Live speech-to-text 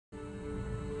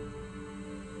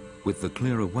With the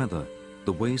clearer weather,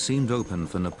 the way seemed open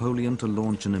for Napoleon to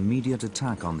launch an immediate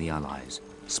attack on the Allies,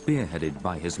 spearheaded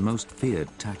by his most feared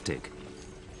tactic.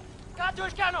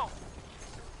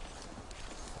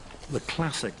 The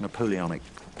classic Napoleonic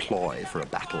ploy for a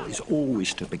battle is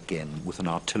always to begin with an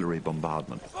artillery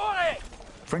bombardment.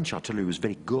 French artillery was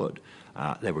very good.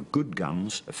 They were good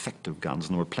guns, effective guns,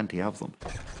 and there were plenty of them.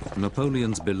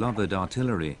 Napoleon's beloved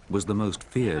artillery was the most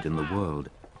feared in the world,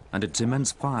 and its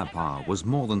immense firepower was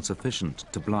more than sufficient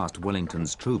to blast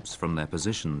Wellington's troops from their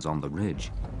positions on the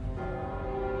ridge.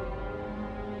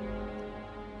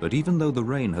 But even though the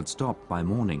rain had stopped by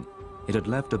morning, it had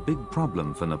left a big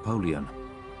problem for Napoleon.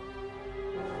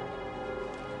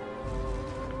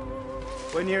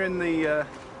 When you're in the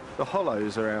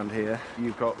hollows around here,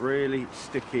 you've got really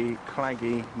sticky,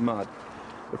 claggy mud.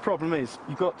 The problem is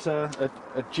you've got a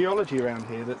geology around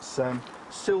here that's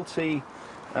silty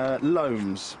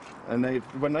loams, and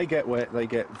when they get wet, they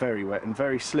get very wet and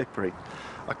very slippery.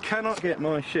 I cannot get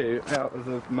my shoe out of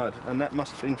the mud, and that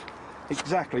must have been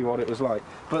exactly what it was like.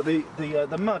 But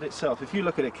the mud itself, if you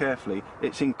look at it carefully,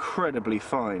 it's incredibly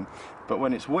fine. But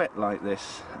when it's wet like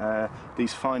this,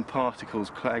 these fine particles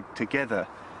clag together,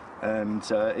 and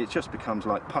it just becomes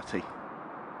like putty.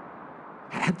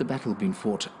 Had the battle been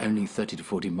fought only 30 to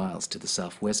 40 miles to the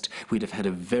southwest, we'd have had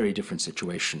a very different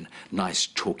situation. Nice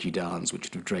chalky downs which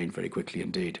would have drained very quickly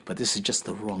indeed. But this is just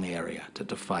the wrong area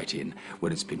to fight in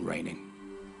when it's been raining.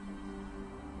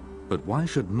 But why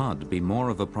should mud be more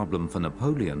of a problem for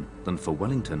Napoleon than for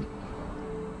Wellington?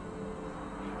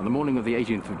 On the morning of the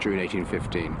 18th of June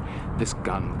 1815, this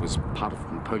gun was part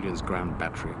of Napoleon's ground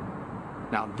battery.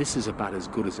 Now, this is about as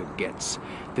good as it gets.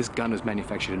 This gun was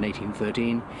manufactured in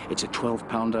 1813, it's a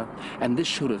 12-pounder, and this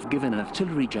should have given an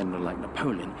artillery general like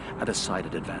Napoleon a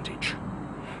decided advantage.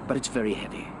 But it's very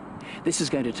heavy. This is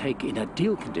going to take, in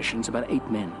ideal conditions, about 8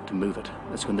 men to move it.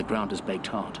 That's when the ground is baked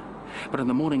hard. But on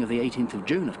the morning of the 18th of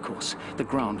June, of course, the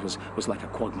ground was like a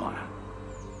quagmire.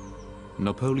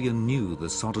 Napoleon knew the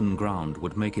sodden ground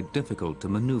would make it difficult to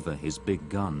maneuver his big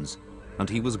guns, and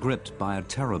he was gripped by a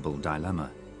terrible dilemma.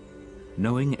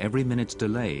 Knowing every minute's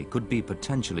delay could be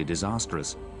potentially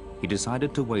disastrous, he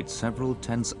decided to wait several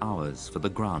tense hours for the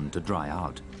ground to dry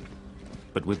out.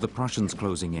 But with the Prussians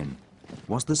closing in,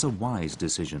 was this a wise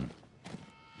decision?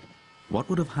 What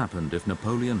would have happened if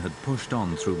Napoleon had pushed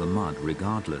on through the mud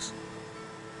regardless?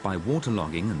 By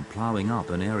waterlogging and ploughing up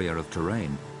an area of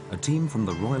terrain, a team from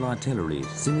the Royal Artillery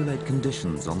simulate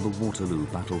conditions on the Waterloo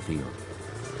battlefield.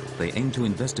 They aim to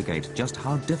investigate just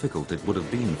how difficult it would have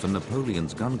been for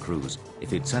Napoleon's gun crews if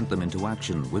he'd sent them into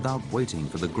action without waiting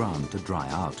for the ground to dry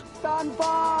out. Stand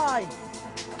by!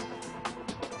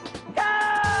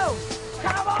 Go!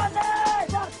 Come on there!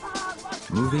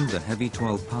 Moving the heavy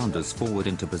 12-pounders forward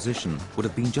into position would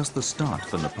have been just the start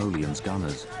for Napoleon's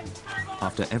gunners.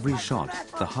 After every shot,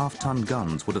 the half-ton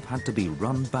guns would have had to be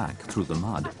run back through the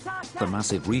mud, the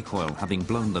massive recoil having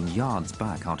blown them yards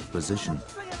back out of position.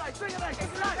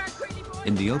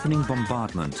 In the opening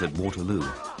bombardment at Waterloo,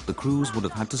 the crews would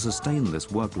have had to sustain this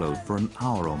workload for an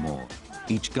hour or more,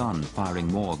 each gun firing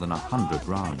more than 100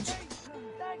 rounds.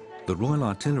 The Royal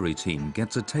Artillery team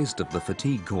gets a taste of the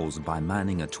fatigue caused by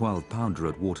manning a 12-pounder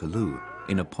at Waterloo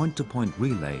in a point-to-point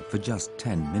relay for just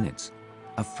 10 minutes,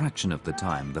 a fraction of the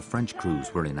time the French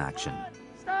crews were in action.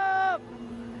 Stop!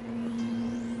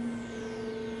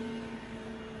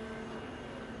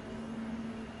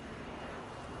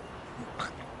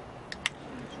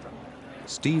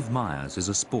 Steve Myers is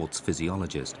a sports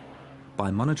physiologist.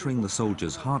 By monitoring the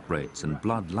soldiers' heart rates and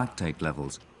blood lactate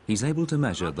levels, he's able to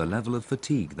measure the level of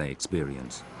fatigue they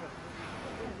experience.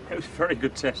 It was a very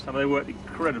good test. I mean, they worked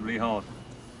incredibly hard.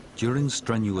 During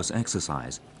strenuous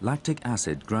exercise, lactic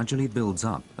acid gradually builds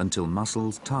up until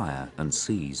muscles tire and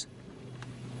seize.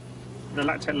 The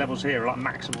lactate levels here are like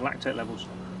maximal lactate levels.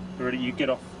 Really, you get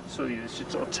off sort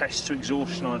of test to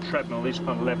exhaustion on a treadmill, these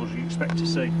kind of levels you expect to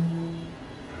see.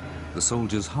 The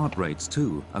soldiers' heart rates,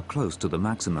 too, are close to the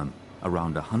maximum,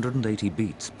 around 180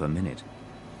 beats per minute.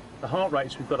 The heart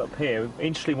rates we've got up here,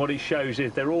 interestingly what it shows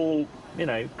is they're all, you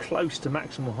know, close to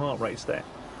maximal heart rates there.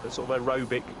 The sort of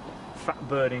aerobic,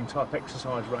 fat-burning type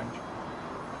exercise range.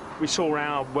 We saw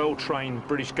our well-trained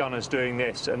British gunners doing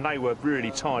this, and they were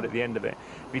really tired at the end of it.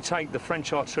 If you take the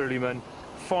French artillerymen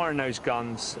firing those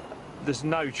guns, there's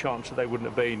no chance that they wouldn't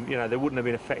have been, you know, they wouldn't have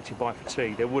been affected by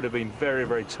fatigue. They would have been very,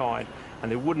 very tired,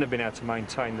 and they wouldn't have been able to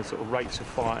maintain the sort of rates of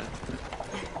fire.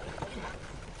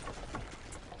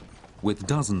 With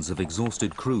dozens of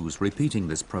exhausted crews repeating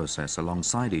this process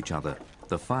alongside each other,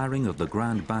 the firing of the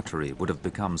Grand Battery would have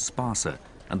become sparser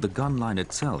and the gun line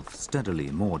itself steadily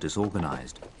more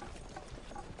disorganized.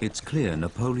 It's clear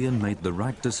Napoleon made the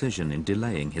right decision in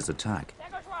delaying his attack.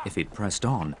 If he'd pressed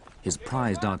on, his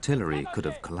prized artillery could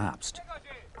have collapsed.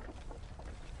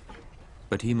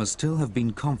 But he must still have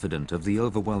been confident of the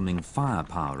overwhelming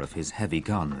firepower of his heavy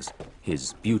guns,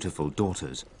 his beautiful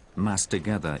daughters, massed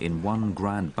together in one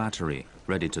grand battery,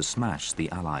 ready to smash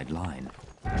the Allied line.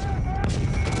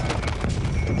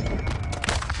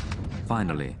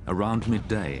 Finally, around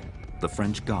midday, the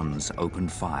French guns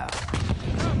opened fire.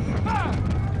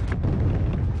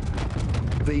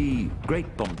 The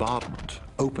great bombardment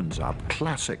opens up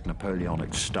classic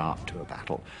Napoleonic start to a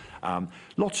battle.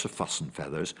 Lots of fuss and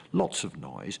feathers, lots of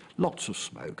noise, lots of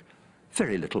smoke,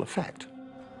 very little effect.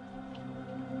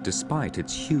 Despite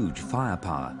its huge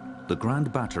firepower, the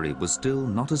Grand Battery was still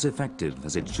not as effective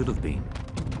as it should have been.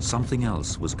 Something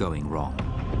else was going wrong.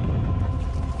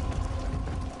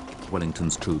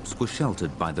 Wellington's troops were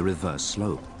sheltered by the reverse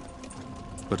slope.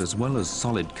 But as well as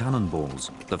solid cannonballs,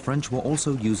 the French were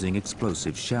also using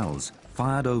explosive shells,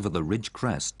 fired over the ridge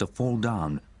crest to fall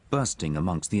down, bursting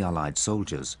amongst the Allied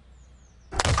soldiers.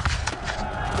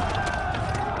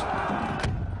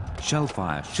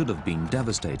 Shellfire should have been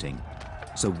devastating,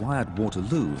 so why at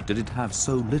Waterloo did it have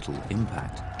so little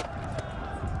impact?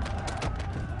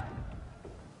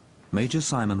 Major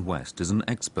Simon West is an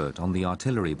expert on the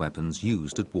artillery weapons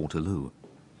used at Waterloo.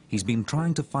 He's been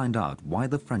trying to find out why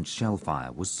the French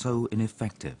shellfire was so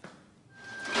ineffective.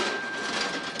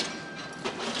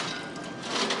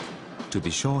 To be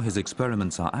sure his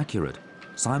experiments are accurate,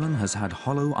 Simon has had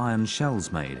hollow iron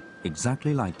shells made,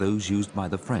 exactly like those used by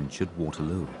the French at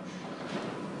Waterloo.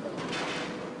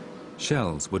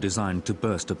 Shells were designed to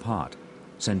burst apart,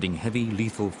 sending heavy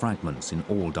lethal fragments in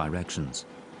all directions.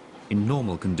 In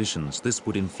normal conditions, this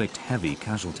would inflict heavy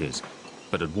casualties,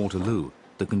 but at Waterloo,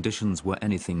 the conditions were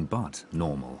anything but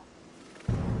normal.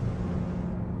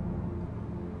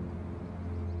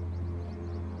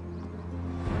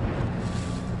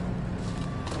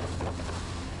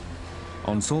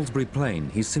 On Salisbury Plain,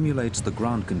 he simulates the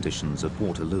ground conditions at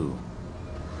Waterloo.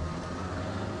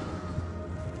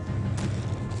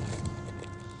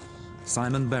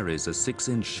 Simon buries a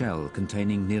 6-inch shell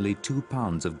containing nearly 2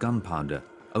 pounds of gunpowder,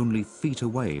 only feet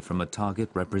away from a target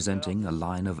representing a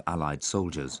line of Allied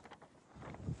soldiers.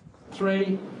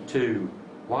 3, 2,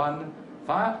 1,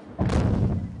 fire!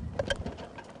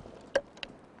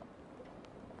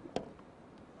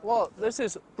 Well, this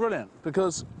is brilliant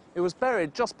because it was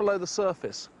buried just below the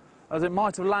surface, as it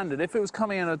might have landed if it was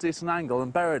coming in at a decent angle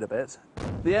and buried a bit.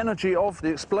 The energy of the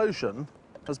explosion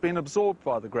has been absorbed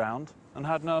by the ground and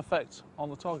had no effect on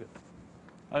the target,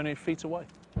 only feet away.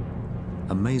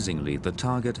 Amazingly, the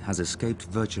target has escaped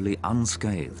virtually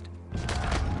unscathed.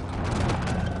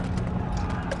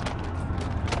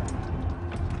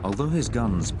 Although his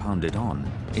guns pounded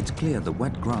on, it's clear the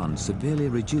wet ground severely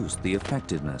reduced the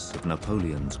effectiveness of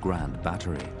Napoleon's Grand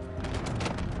Battery.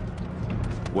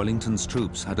 Wellington's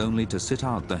troops had only to sit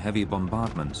out the heavy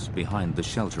bombardments behind the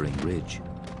sheltering ridge.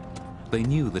 They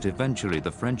knew that eventually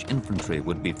the French infantry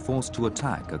would be forced to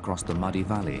attack across the muddy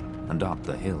valley and up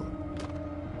the hill.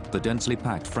 The densely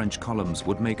packed French columns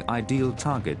would make ideal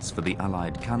targets for the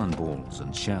Allied cannonballs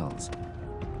and shells.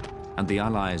 And the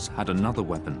Allies had another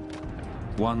weapon,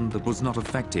 one that was not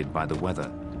affected by the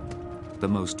weather, the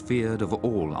most feared of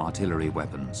all artillery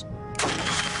weapons: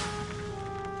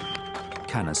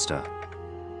 canister.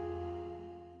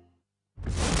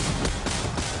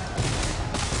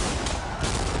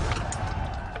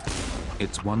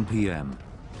 It's 1 p.m.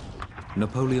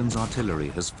 Napoleon's artillery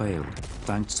has failed,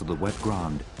 thanks to the wet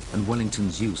ground and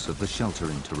Wellington's use of the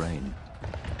sheltering terrain.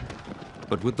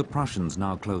 But with the Prussians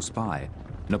now close by,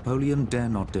 Napoleon dare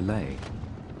not delay.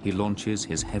 He launches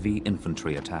his heavy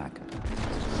infantry attack.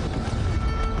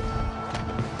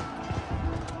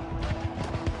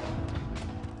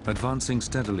 Advancing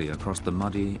steadily across the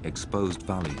muddy, exposed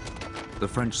valley, the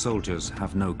French soldiers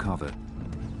have no cover.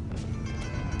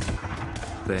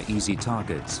 They're easy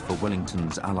targets for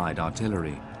Wellington's Allied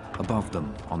artillery, above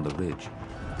them on the ridge.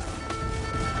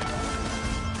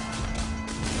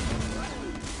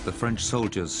 The French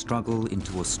soldiers struggle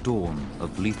into a storm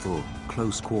of lethal,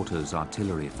 close-quarters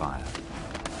artillery fire.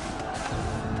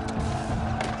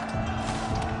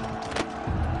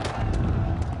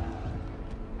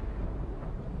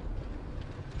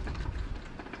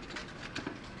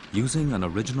 Using an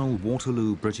original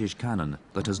Waterloo British cannon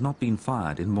that has not been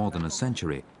fired in more than a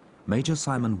century, Major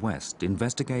Simon West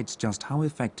investigates just how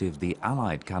effective the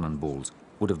Allied cannonballs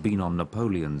would have been on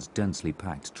Napoleon's densely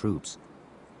packed troops.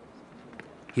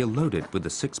 He'll load it with a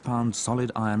 6-pound solid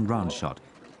iron round shot,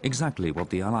 exactly what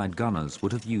the Allied gunners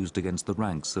would have used against the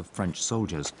ranks of French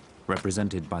soldiers,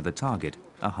 represented by the target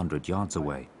 100 yards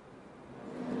away.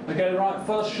 Okay, right,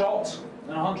 first shot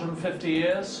in 150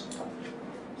 years.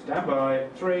 Stand by.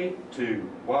 3, 2,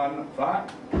 1, fire.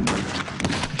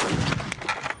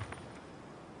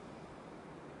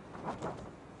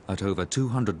 At over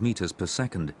 200 meters per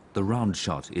second, the round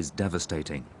shot is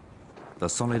devastating. The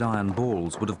solid iron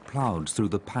balls would have ploughed through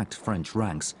the packed French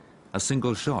ranks, a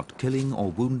single shot killing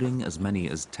or wounding as many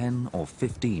as 10 or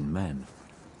 15 men.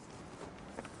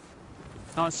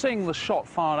 Now, seeing the shot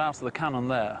fired out of the cannon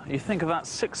there, you think of that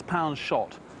 6-pound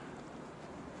shot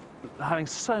having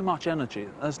so much energy.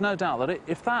 There's no doubt that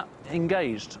if that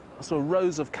engaged sort of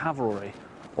rows of cavalry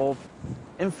or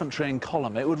infantry in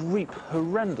column, it would reap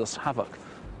horrendous havoc.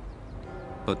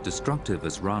 But destructive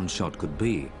as round shot could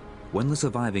be, when the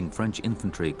surviving French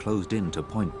infantry closed in to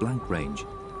point-blank range,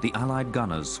 the Allied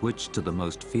gunners switched to the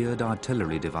most feared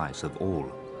artillery device of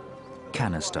all,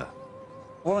 canister.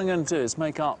 What I'm going to do is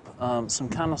make up some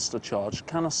canister charge.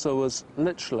 Canister was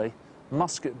literally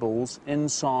musket balls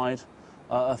inside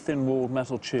a thin-walled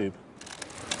metal tube.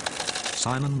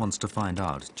 Simon wants to find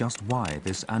out just why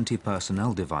this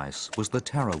anti-personnel device was the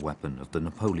terror weapon of the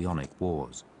Napoleonic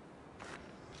Wars.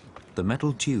 The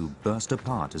metal tube burst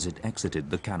apart as it exited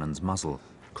the cannon's muzzle,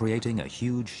 creating a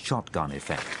huge shotgun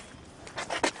effect.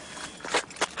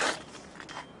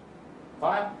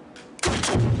 Fire.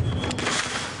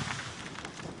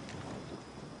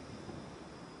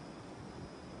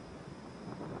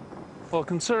 Well,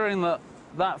 considering that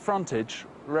that frontage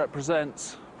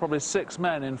represents probably 6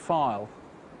 men in file,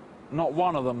 not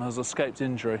one of them has escaped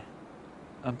injury.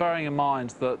 And bearing in mind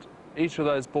that each of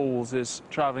those balls is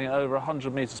travelling at over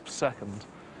 100 metres per second,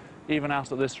 even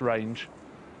out at this range,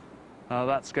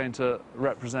 that's going to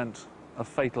represent a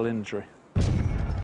fatal injury.